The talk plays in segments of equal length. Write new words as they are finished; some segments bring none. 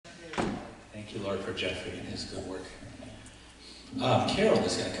Thank you, Lord, for Jeffrey and his good work. Carol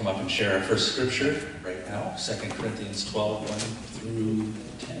is going to come up and share our first scripture right now, 2 Corinthians 12, 1 through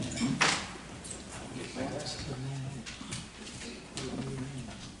 10. Get my glasses.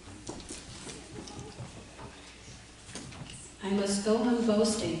 I must go on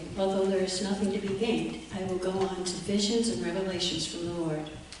boasting, although there is nothing to be gained. I will go on to visions and revelations from the Lord.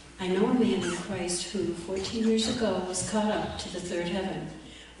 I know a man in Christ who, 14 years ago, was caught up to the third heaven.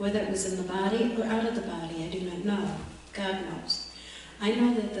 Whether it was in the body or out of the body, I do not know. God knows. I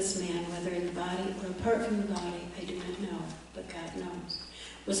know that this man, whether in the body or apart from the body, I do not know, but God knows,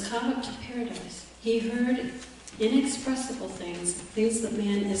 was caught up to paradise. He heard inexpressible things, things that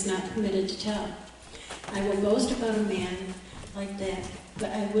man is not permitted to tell. I will boast about a man like that, but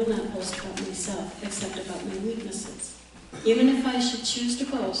I will not boast about myself, except about my weaknesses. Even if I should choose to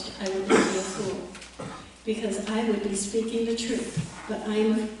boast, I would not be a fool, because I would be speaking the truth. But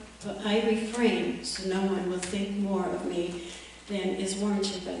I refrain, so no one will think more of me than is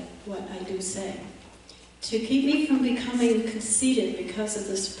warranted by what I do say. To keep me from becoming conceited because of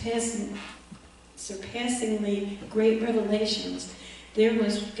the surpassingly great revelations, there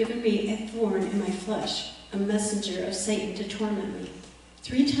was given me a thorn in my flesh, a messenger of Satan to torment me.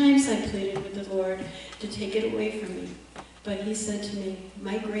 3 times I pleaded with the Lord to take it away from me. But he said to me,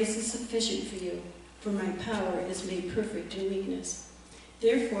 my grace is sufficient for you, for my power is made perfect in weakness.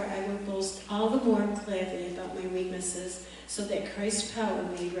 Therefore I will boast all the more gladly about my weaknesses, so that Christ's power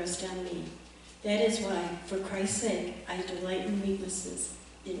may rest on me. That is why, for Christ's sake, I delight in weaknesses,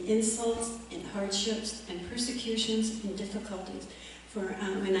 in insults, in hardships, and persecutions, and difficulties. For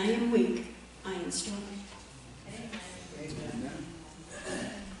when I am weak, I am strong.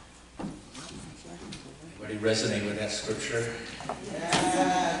 Anybody resonate with that scripture?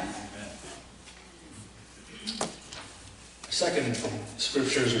 Yeah. Second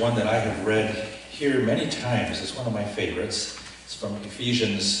scripture is one that I have read here many times. It's one of my favorites. It's from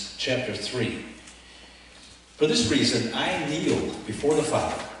Ephesians chapter 3. For this reason, I kneel before the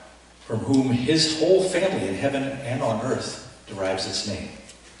Father, from whom his whole family in heaven and on earth derives its name.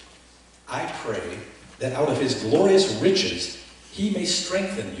 I pray that out of his glorious riches he may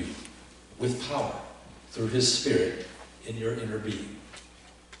strengthen you with power through his Spirit in your inner being,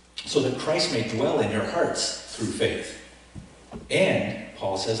 so that Christ may dwell in your hearts through faith. And,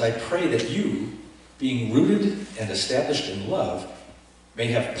 Paul says, I pray that you, being rooted and established in love, may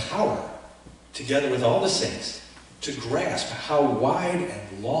have power, together with all the saints, to grasp how wide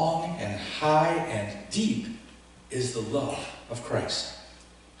and long and high and deep is the love of Christ,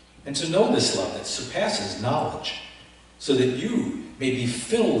 and to know this love that surpasses knowledge, so that you may be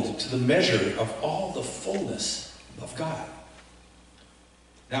filled to the measure of all the fullness of God.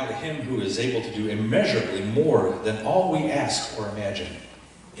 Now to him who is able to do immeasurably more than all we ask or imagine,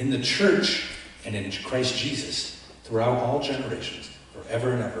 in the church and in Christ Jesus, throughout all generations,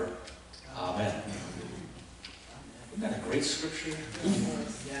 forever and ever. Amen. Isn't that a great scripture?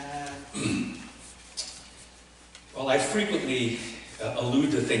 Yeah. Well, I frequently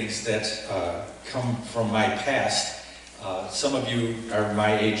allude to things that come from my past. Some of you are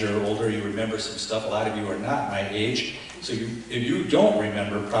my age or older. You remember some stuff. A lot of you are not my age. So if you don't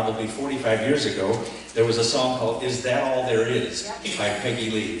remember, probably 45 years ago, there was a song called Is That All There Is by Peggy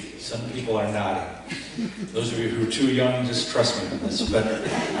Lee. Some people are nodding. Those of you who are too young, just trust me on this. But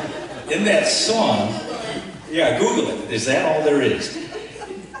in that song, yeah, Google it. Is that all there is?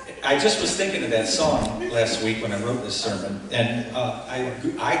 I just was thinking of that song last week when I wrote this sermon, and I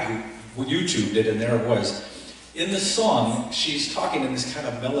YouTubed it, and there it was. In the song, she's talking in this kind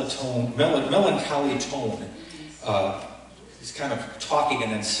of melancholy tone. He's kind of talking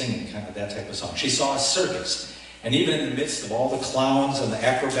and then singing, kind of that type of song. She saw a circus, and even in the midst of all the clowns and the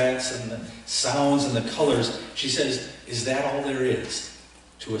acrobats and the sounds and the colors, she says, is that all there is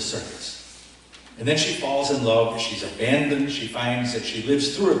to a circus? And then she falls in love, she's abandoned, she finds that she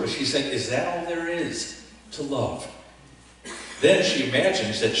lives through it, but she said, is that all there is to love? Then she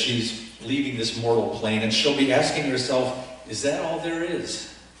imagines that she's leaving this mortal plane, and she'll be asking herself, is that all there is?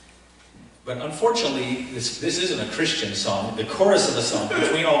 But unfortunately, this isn't a Christian song. The chorus of the song,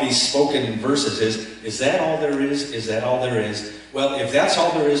 between all these spoken verses, is that all there is? Is that all there is? Well, if that's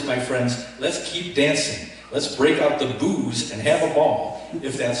all there is, my friends, let's keep dancing. Let's break out the booze and have a ball,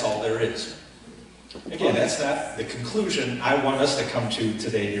 if that's all there is. Again, that's not the conclusion I want us to come to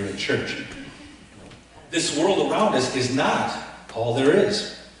today here in church. This world around us is not all there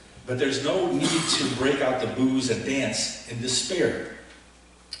is. But there's no need to break out the booze and dance in despair.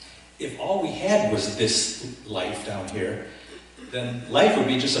 If all we had was this life down here, then life would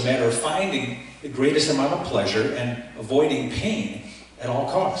be just a matter of finding the greatest amount of pleasure and avoiding pain at all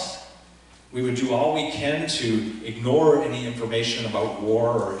costs. We would do all we can to ignore any information about war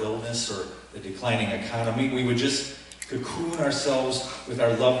or illness or the declining economy. We would just cocoon ourselves with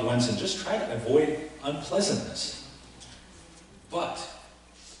our loved ones and just try to avoid unpleasantness. But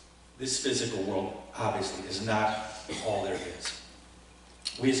this physical world, obviously, is not all there is.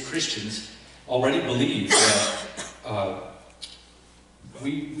 We as Christians already believe that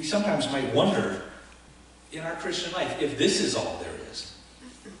we sometimes might wonder in our Christian life if this is all there is.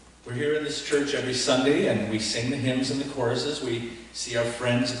 We're here in this church every Sunday and we sing the hymns and the choruses. We see our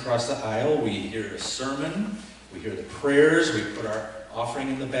friends across the aisle. We hear a sermon. We hear the prayers. We put our offering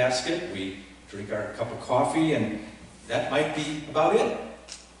in the basket. We drink our cup of coffee, and that might be about it.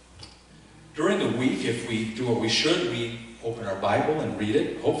 During the week, if we do what we should, we open our Bible and read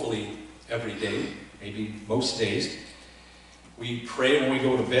it, hopefully every day, maybe most days. We pray when we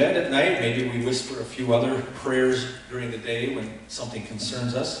go to bed at night. Maybe we whisper a few other prayers during the day when something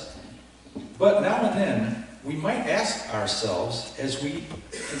concerns us. But now and then, we might ask ourselves, as we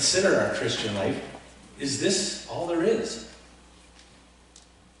consider our Christian life, is this all there is?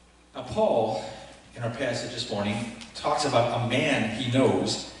 Now, Paul, in our passage this morning, talks about a man he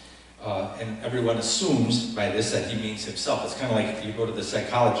knows, and everyone assumes by this that he means himself. It's kind of like if you go to the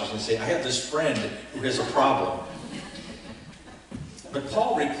psychologist and say, I have this friend who has a problem. But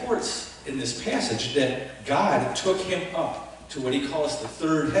Paul reports in this passage that God took him up to what he calls the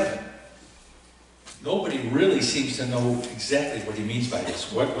third heaven. Nobody really seems to know exactly what he means by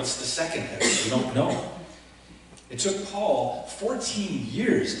this. What's the second heaven? We don't know. It took Paul 14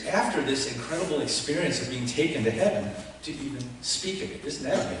 years after this incredible experience of being taken to heaven to even speak of it. Isn't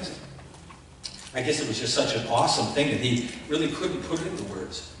that amazing? I guess it was just such an awesome thing that he really couldn't put it into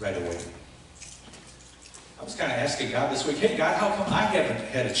words right away. I was kind of asking God this week, hey God, how come I haven't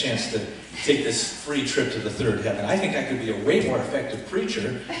had a chance to take this free trip to the third heaven? I think I could be a way more effective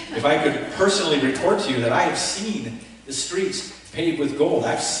preacher if I could personally report to you that I have seen the streets paved with gold.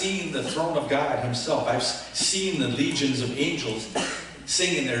 I've seen the throne of God himself. I've seen the legions of angels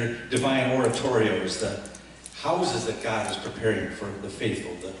sing in their divine oratorios, the houses that God is preparing for the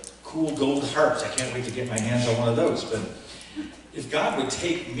faithful, the cool gold harps. I can't wait to get my hands on one of those. But if God would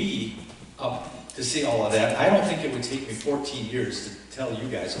take me up to see all of that, I don't think it would take me 14 years to tell you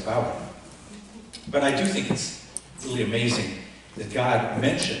guys about it. But I do think it's really amazing that God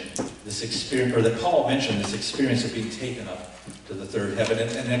mentioned this experience, or that Paul mentioned this experience of being taken up to the third heaven,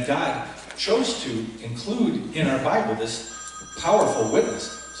 and that God chose to include in our Bible this powerful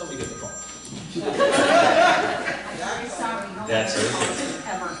witness. Somebody get the phone. That's okay.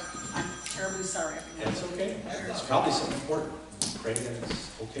 Ever. I'm terribly sorry. That's okay. It's probably something important. Pray that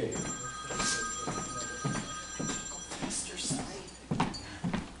it's okay.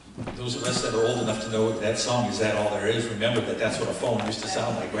 Those of us that are old enough to know that song, Is That All There Is, remember that that's what a phone used to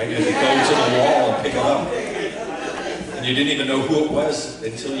sound like, right? You had to go to the wall and pick it up. And you didn't even know who it was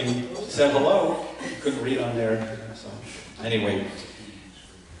until you said hello. You couldn't read on there. So, anyway,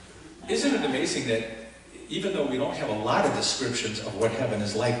 isn't it amazing that even though we don't have a lot of descriptions of what heaven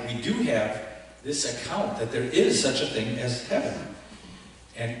is like, we do have this account that there is such a thing as heaven.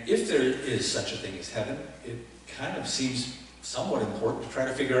 And if there is such a thing as heaven, it kind of seems somewhat important to try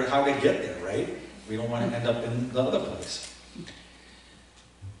to figure out how to get there, right? We don't want to end up in the other place.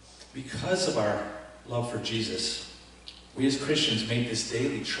 Because of our love for Jesus, we as Christians make this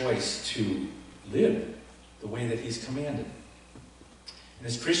daily choice to live the way that he's commanded. And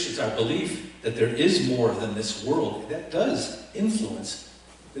as Christians, our belief that there is more than this world, that does influence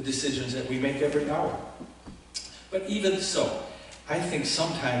the decisions that we make every hour. But even so, I think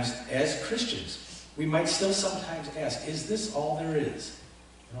sometimes as Christians, we might still sometimes ask, is this all there is?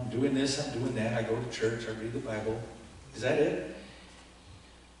 You know, I'm doing this, I'm doing that, I go to church, I read the Bible. Is that it?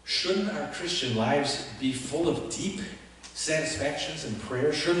 Shouldn't our Christian lives be full of deep satisfactions and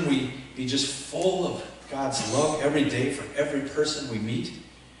prayer? Shouldn't we be just full of God's love every day for every person we meet?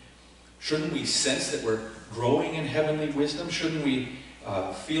 Shouldn't we sense that we're growing in heavenly wisdom? Shouldn't we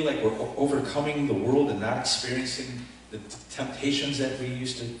feel like we're overcoming the world and not experiencing the temptations that we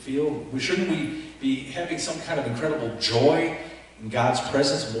used to feel? Shouldn't we be having some kind of incredible joy in God's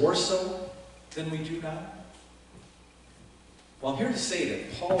presence more so than we do now? Well, I'm here to say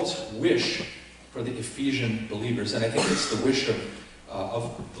that Paul's wish for the Ephesian believers, and I think it's the wish of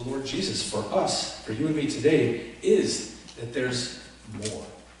the Lord Jesus for us, for you and me today, is that there's more.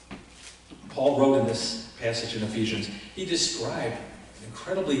 Paul wrote in this passage in Ephesians, he described an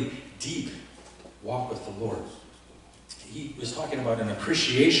incredibly deep walk with the Lord. He was talking about an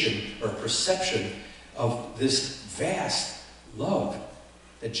appreciation or a perception of this vast love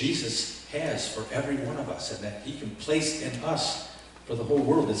that Jesus has for every one of us, and that he can place in us for the whole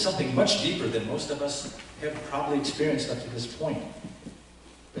world. It's something much deeper than most of us have probably experienced up to this point.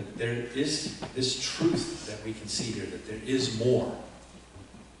 But there is this truth that we can see here, that there is more.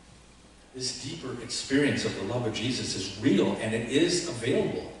 This deeper experience of the love of Jesus is real, and it is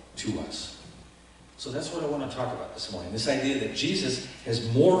available to us. So that's what I want to talk about this morning. This idea that Jesus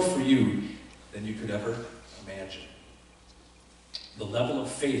has more for you than you could ever imagine. The level of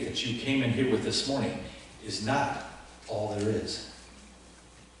faith that you came in here with this morning is not all there is.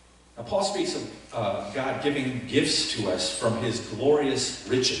 Now, Paul speaks of God giving gifts to us from his glorious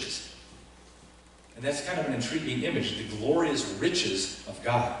riches. And that's kind of an intriguing image, the glorious riches of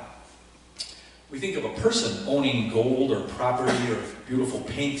God. We think of a person owning gold or property or beautiful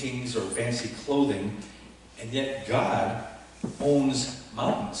paintings or fancy clothing, and yet God owns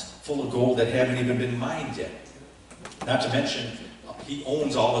mountains full of gold that haven't even been mined yet. Not to mention, he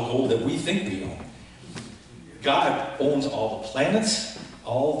owns all the gold that we think we own. God owns all the planets,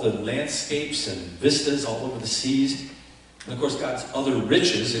 all the landscapes and vistas all over the seas. And of course, God's other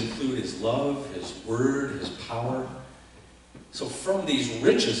riches include his love, his word, his power. So from these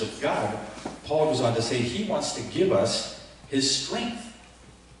riches of God, Paul goes on to say he wants to give us his strength.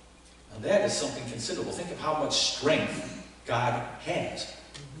 Now that is something considerable. Think of how much strength God has.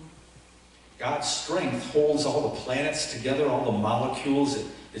 God's strength holds all the planets together, all the molecules.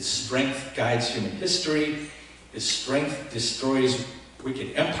 Its strength guides human history. His strength destroys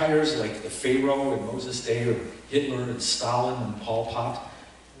wicked empires like the Pharaoh in Moses' day, or Hitler and Stalin and Pol Pot.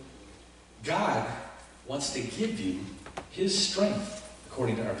 God wants to give you his strength,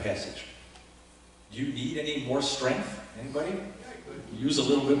 according to our passage. Do you need any more strength? Anybody? Use a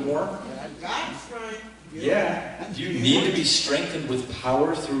little bit more? God's strength. Yeah. Do you need to be strengthened with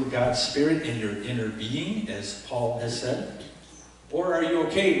power through God's Spirit in your inner being, as Paul has said? Or are you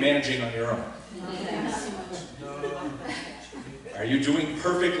okay managing on your own? Are you doing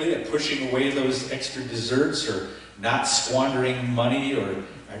perfectly at pushing away those extra desserts, or not squandering money, or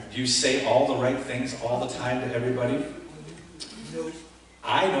do you say all the right things all the time to everybody?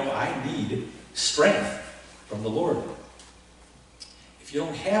 I know I need strength from the Lord. If you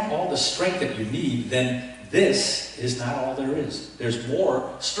don't have all the strength that you need, then this is not all there is. There's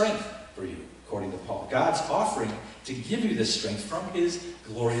more strength for you, according to Paul. God's offering to give you this strength from his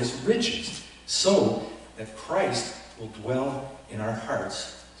glorious riches, so that Christ will dwell in our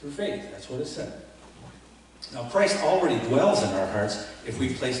hearts through faith. That's what it said. Now, Christ already dwells in our hearts if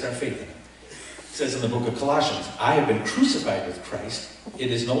we placed our faith in him. It says in the book of Colossians, I have been crucified with Christ.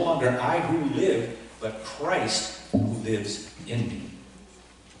 It is no longer I who live, but Christ who lives in me.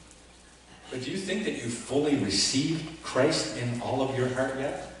 But do you think that you fully received Christ in all of your heart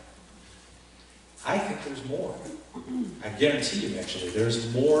yet? I think there's more. I guarantee you, actually,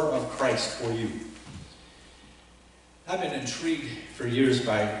 there's more of Christ for you. I've been intrigued for years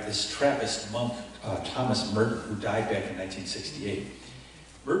by this Trappist monk, Thomas Merton, who died back in 1968.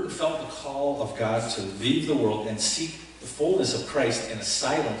 Merton felt the call of God to leave the world and seek the fullness of Christ in a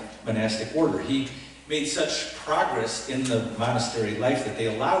silent monastic order. He made such progress in the monastery life that they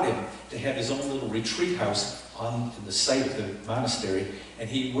allowed him to have his own little retreat house on the site of the monastery, and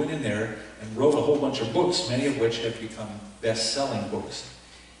he went in there and wrote a whole bunch of books, many of which have become best-selling books.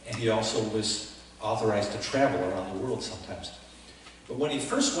 And he also was authorized to travel around the world sometimes. But when he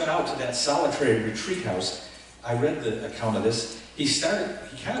first went out to that solitary retreat house, I read the account of this, he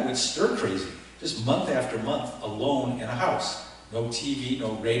kind of went stir crazy, just month after month, alone in a house. No TV,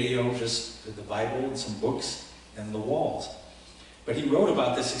 no radio, just the Bible and some books and the walls. But he wrote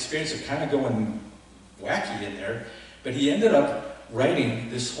about this experience of kind of going wacky in there, but he ended up writing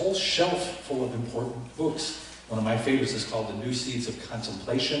this whole shelf full of important books. One of my favorites is called The New Seeds of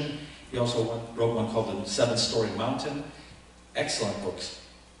Contemplation. He also wrote one called The Seven-Story Mountain. Excellent books.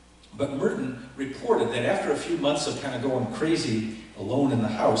 But Merton reported that after a few months of kind of going crazy alone in the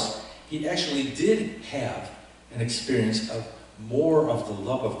house, he actually did have an experience of more of the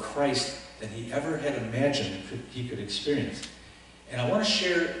love of Christ than he ever had imagined he could experience. And I want to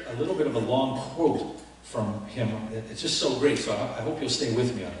share a little bit of a long quote from him. It's just so great, so I hope you'll stay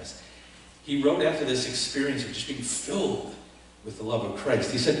with me on this. He wrote after this experience of just being filled with the love of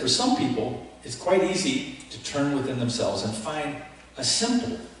Christ. He said, for some people, it's quite easy to turn within themselves and find a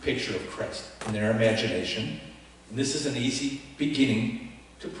simple picture of Christ in their imagination. And this is an easy beginning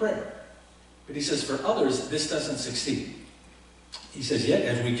to prayer. But he says, for others, this doesn't succeed. He says, yet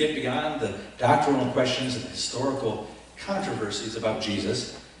as we get beyond the doctrinal questions and the historical controversies about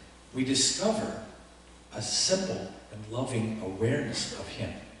Jesus, we discover a simple and loving awareness of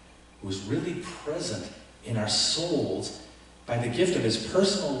him, who is really present in our souls by the gift of his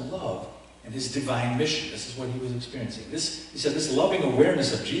personal love and his divine mission. This is what he was experiencing. He said this loving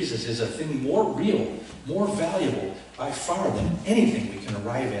awareness of Jesus is a thing more real, more valuable by far than anything we can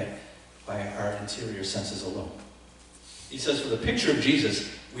arrive at by our interior senses alone. He says, for the picture of Jesus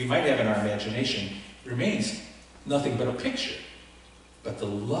we might have in our imagination remains nothing but a picture. But the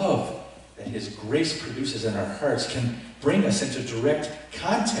love that his grace produces in our hearts can bring us into direct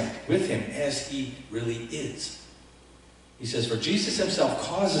contact with him as he really is. He says, for Jesus himself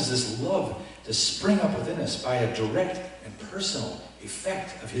causes this love to spring up within us by a direct and personal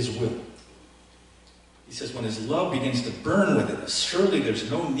effect of his will. He says, when his love begins to burn within us, surely there's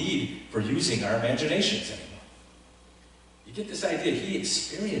no need for using our imaginations anymore. You get this idea. He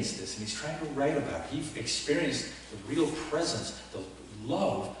experienced this, and he's trying to write about it. He experienced the real presence, the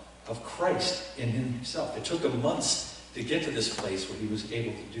love of Christ in himself. It took him months to get to this place where he was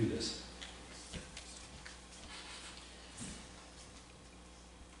able to do this.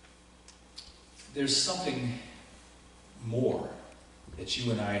 There's something more that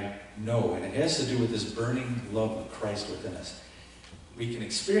you and I know, and it has to do with this burning love of Christ within us. We can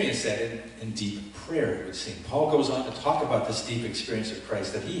experience that in deep prayer, it would seem. Paul goes on to talk about this deep experience of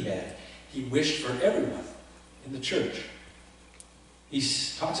Christ that he had. He wished for everyone in the church. He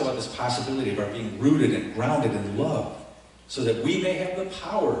talks about this possibility of our being rooted and grounded in love so that we may have the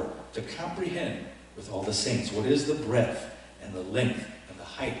power to comprehend with all the saints what is the breadth and the length and the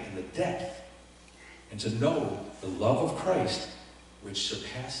height and the depth, and to know the love of Christ which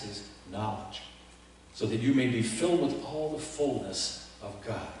surpasses knowledge, so that you may be filled with all the fullness of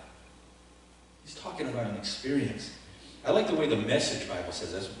God. He's talking about an experience. I like the way the Message Bible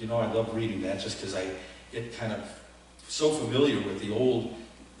says this. You know, I love reading that just because I get kind of so familiar with the old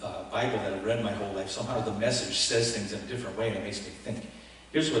Bible that I've read my whole life. Somehow the Message says things in a different way and it makes me think.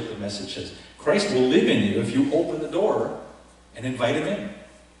 Here's what the Message says. Christ will live in you if you open the door and invite him in.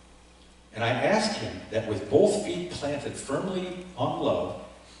 And I ask him that with both feet planted firmly on love,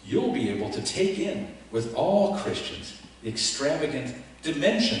 you'll be able to take in with all Christians the extravagant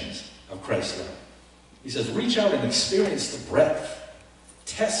dimensions of Christ's love. He says, reach out and experience the breadth,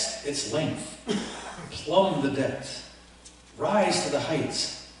 test its length, plumb the depths, rise to the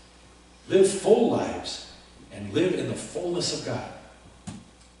heights, live full lives, and live in the fullness of God.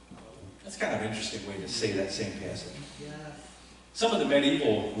 That's kind of an interesting way to say that same passage. Yes. Some of the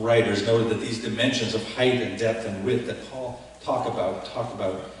medieval writers noted that these dimensions of height and depth and width that Paul talk about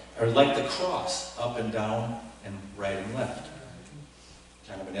are like the cross, up and down and right and left.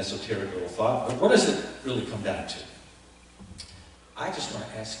 Kind of an esoteric little thought, but what does it really come down to? I just want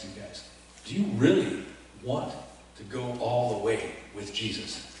to ask you guys, do you really want to go all the way with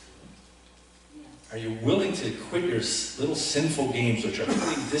Jesus? Are you willing to quit your little sinful games which are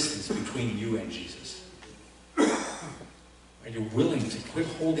putting distance between you and Jesus? Are you willing to quit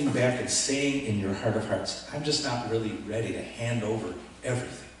holding back and saying in your heart of hearts, I'm just not really ready to hand over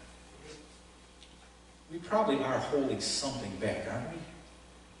everything? We probably are holding something back, aren't we?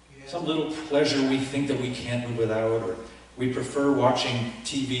 Yeah. Some little pleasure we think that we can't live without, or we prefer watching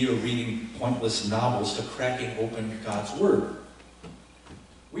TV or reading pointless novels to cracking open God's Word.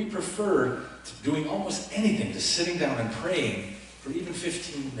 We prefer doing almost anything to sitting down and praying for even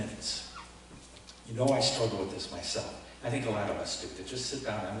 15 minutes. You know, I struggle with this myself. I think a lot of us do, to just sit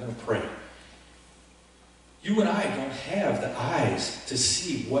down and I'm going to pray. You and I don't have the eyes to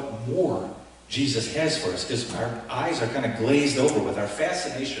see what more Jesus has for us, because our eyes are kind of glazed over with our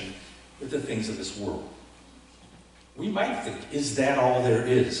fascination with the things of this world. We might think, is that all there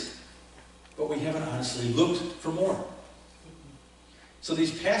is? But we haven't honestly looked for more. So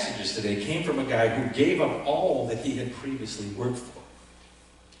these passages today came from a guy who gave up all that he had previously worked for.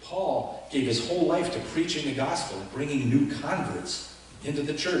 Paul gave his whole life to preaching the gospel and bringing new converts into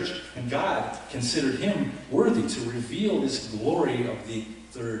the church. And God considered him worthy to reveal this glory of the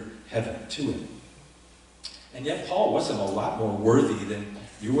third heaven to him. And yet Paul wasn't a lot more worthy than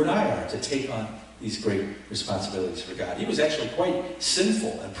you and I are to take on these great responsibilities for God. He was actually quite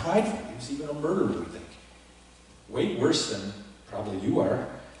sinful and prideful. He was even a murderer, we think. Way worse than probably you are.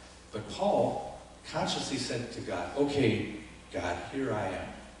 But Paul consciously said to God, okay, God, here I am.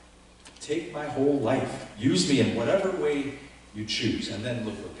 Take my whole life. Use me in whatever way you choose. And then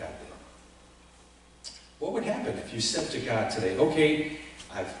look what God did. What would happen if you said to God today, okay,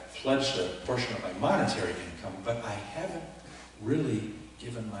 I've pledged a portion of my monetary income, but I haven't really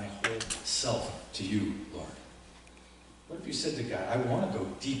given my whole self to you, Lord? What if you said to God, I want to go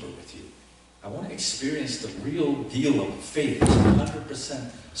deeper with you. I want to experience the real deal of faith that's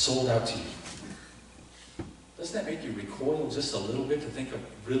 100% sold out to you. Doesn't that make you recoil just a little bit to think of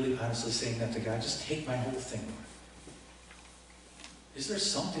really honestly saying that to God? Just take my whole thing, Lord. Is there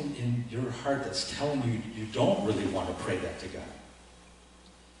something in your heart that's telling you you don't really want to pray that to God?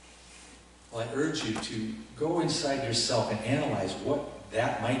 Well, I urge you to go inside yourself and analyze what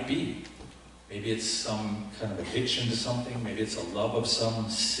that might be. Maybe it's some kind of addiction to something. Maybe it's a love of some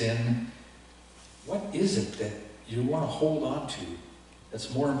sin. What is it that you want to hold on to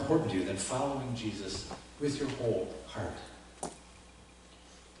that's more important to you than following Jesus with your whole heart?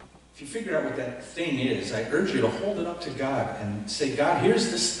 If you figure out what that thing is, I urge you to hold it up to God and say, God,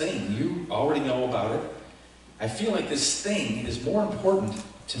 here's this thing. You already know about it. I feel like this thing is more important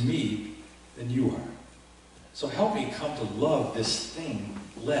to me than you are. So help me come to love this thing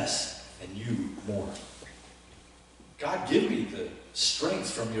less and you more. God, give me the strength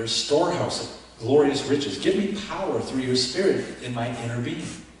from your storehouse of glorious riches. Give me power through your Spirit in my inner being.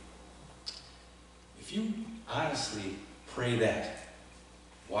 If you honestly pray that,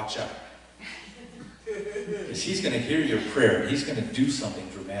 watch out. Because he's going to hear your prayer. He's going to do something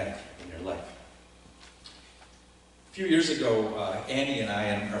dramatic in your life. A few years ago, Annie and I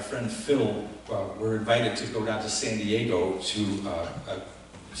and our friend Phil were invited to go down to San Diego to a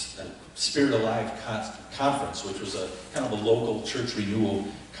Spirit Alive conference, which was a kind of a local church renewal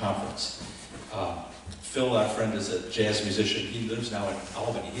conference. Phil, our friend, is a jazz musician. He lives now in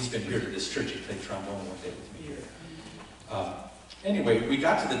Albany. He's been here to this church. He played trombone one day with me here. Anyway, we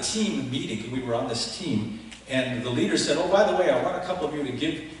got to the team meeting. We were on this team, and the leader said, oh, by the way, I want a couple of you to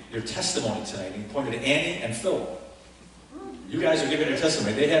give your testimony tonight. And he pointed to Annie and Phil. You guys are giving your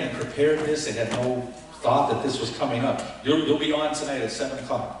testimony. They hadn't prepared this. They had no thought that this was coming up. You'll be on tonight at 7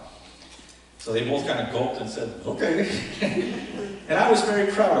 o'clock. So they both kind of gulped and said, okay. And I was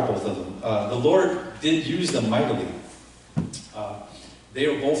very proud of both of them. The Lord did use them mightily. They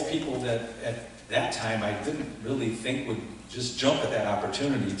were both people that at that time I didn't really think would just jump at that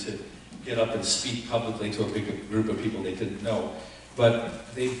opportunity to get up and speak publicly to a big group of people they didn't know.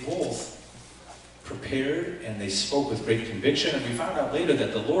 But they both prepared and they spoke with great conviction. And we found out later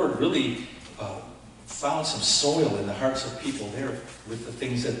that the Lord really found some soil in the hearts of people there with the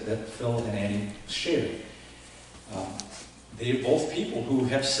things that Phil and Annie shared. They are both people who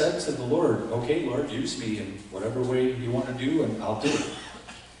have said to the Lord, okay, Lord, use me in whatever way you want to do, and I'll do it.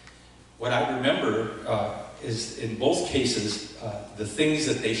 What I remember is, in both cases, the things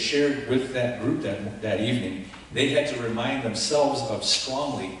that they shared with that group that evening, they had to remind themselves of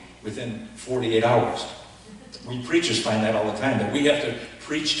strongly within 48 hours. We preachers find that all the time, that we have to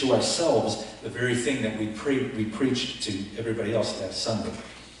preach to ourselves the very thing that we preached to everybody else that Sunday.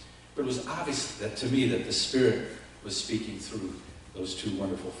 But it was obvious that to me that the Spirit was speaking through those two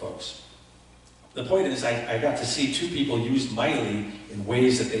wonderful folks. The point is, I got to see two people used mightily in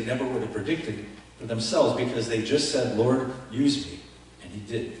ways that they never would have predicted for themselves, because they just said, Lord, use me. And he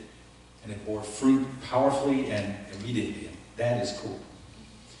did. And it bore fruit powerfully and immediately. And that is cool.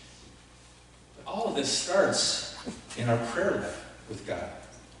 But all of this starts in our prayer life with God.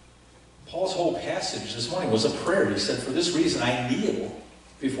 Paul's whole passage this morning was a prayer. He said, for this reason I kneel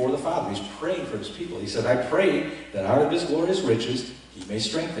before the Father. He's praying for his people. He said, I pray that out of his glorious riches he may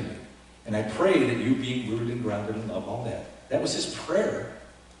strengthen you. And I pray that you, being rooted and grounded in love, all that. That was his prayer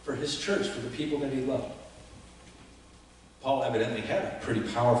for his church, for the people that he loved. Paul evidently had a pretty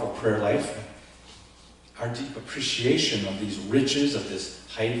powerful prayer life. Our deep appreciation of these riches, of this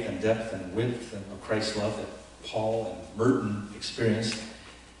height and depth and width and of Christ's love that Paul and Merton experienced,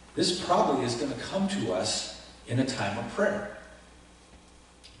 this probably is going to come to us in a time of prayer.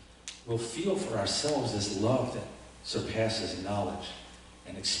 We'll feel for ourselves this love that surpasses knowledge,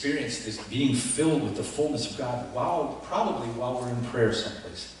 and experience this being filled with the fullness of God probably while we're in prayer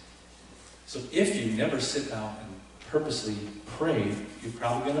someplace. So if you never sit down and purposely pray, you're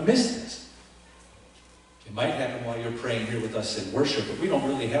probably going to miss this. It might happen while you're praying here with us in worship, but we don't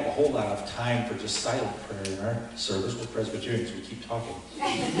really have a whole lot of time for just silent prayer in our service. We're Presbyterians, we keep talking.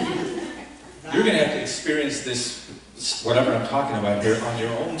 You're going to have to experience this, whatever I'm talking about here, on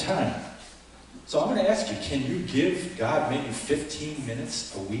your own time. So I'm going to ask you, can you give God maybe 15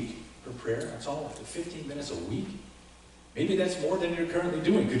 minutes a week for prayer? That's all, 15 minutes a week? Maybe that's more than you're currently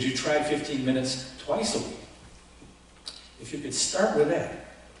doing. Could you try 15 minutes twice a week? If you could start with that,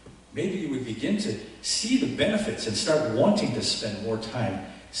 maybe you would begin to see the benefits and start wanting to spend more time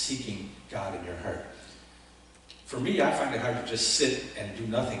seeking God in your heart. For me, I find it hard to just sit and do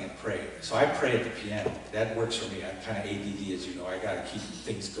nothing and pray. So I pray at the piano. That works for me. I'm kind of ADD, as you know. I got to keep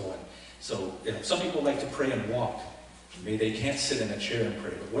things going. So some people like to pray and walk. Maybe they can't sit in a chair and pray.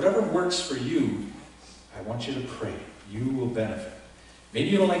 But whatever works for you, I want you to pray. You will benefit. Maybe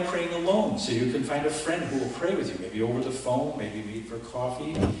you don't like praying alone, so you can find a friend who will pray with you. Maybe over the phone, maybe meet for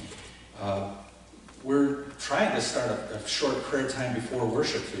coffee. we're trying to start a short prayer time before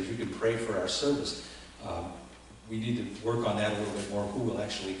worship, so you can pray for our service. We need to work on that a little bit more, who will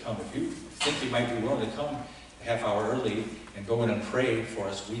actually come. If you think you might be willing to come a half hour early and go in and pray for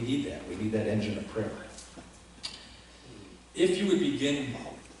us, we need that. We need that engine of prayer. If you would begin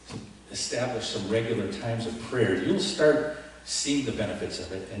to establish some regular times of prayer, you'll start seeing the benefits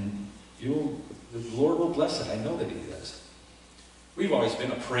of it, and the Lord will bless it. I know that He does. We've always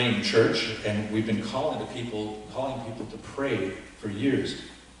been a praying church, and we've been calling people to pray for years.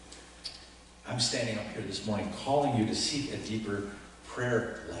 I'm standing up here this morning calling you to seek a deeper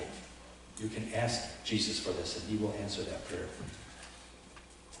prayer life. You can ask Jesus for this, and He will answer that prayer.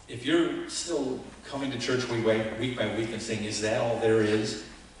 If you're still coming to church week by week and saying, is that all there is?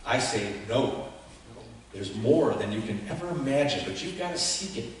 I say, no. There's more than you can ever imagine, but you've got to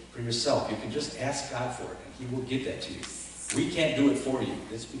seek it for yourself. You can just ask God for it, and He will give that to you. We can't do it for you.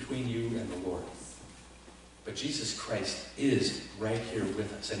 It's between you and the Lord. But Jesus Christ is right here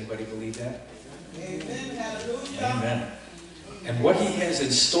with us. Anybody believe that? Amen. Hallelujah. Amen. And what He has in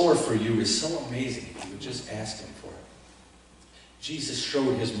store for you is so amazing if you would just ask Him for it. Jesus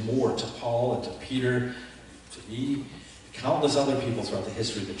showed His more to Paul and to Peter, to me, countless other people throughout the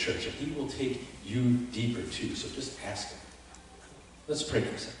history of the church. And He will take you deeper too. So just ask Him. Let's pray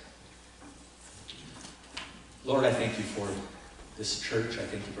for a second. Lord, I thank You for this church. I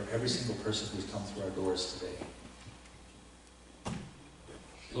thank You for every single person who's come through our doors today.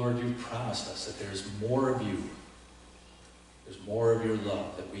 Lord, You've promised us that there's more of You. There's more of Your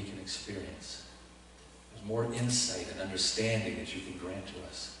love that we can experience. There's more insight and understanding that You can grant to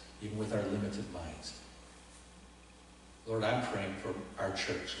us, even with our limited minds. Lord, I'm praying for our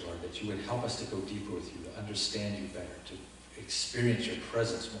church, Lord, that You would help us to go deeper with You, to understand You better, to experience Your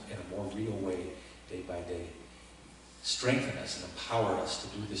presence in a more real way day by day. Strengthen us and empower us to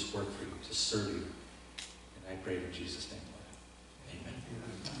do this work for You, to serve You. And I pray in Jesus' name, Lord. Amen.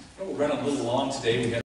 We'll run a little long today. We have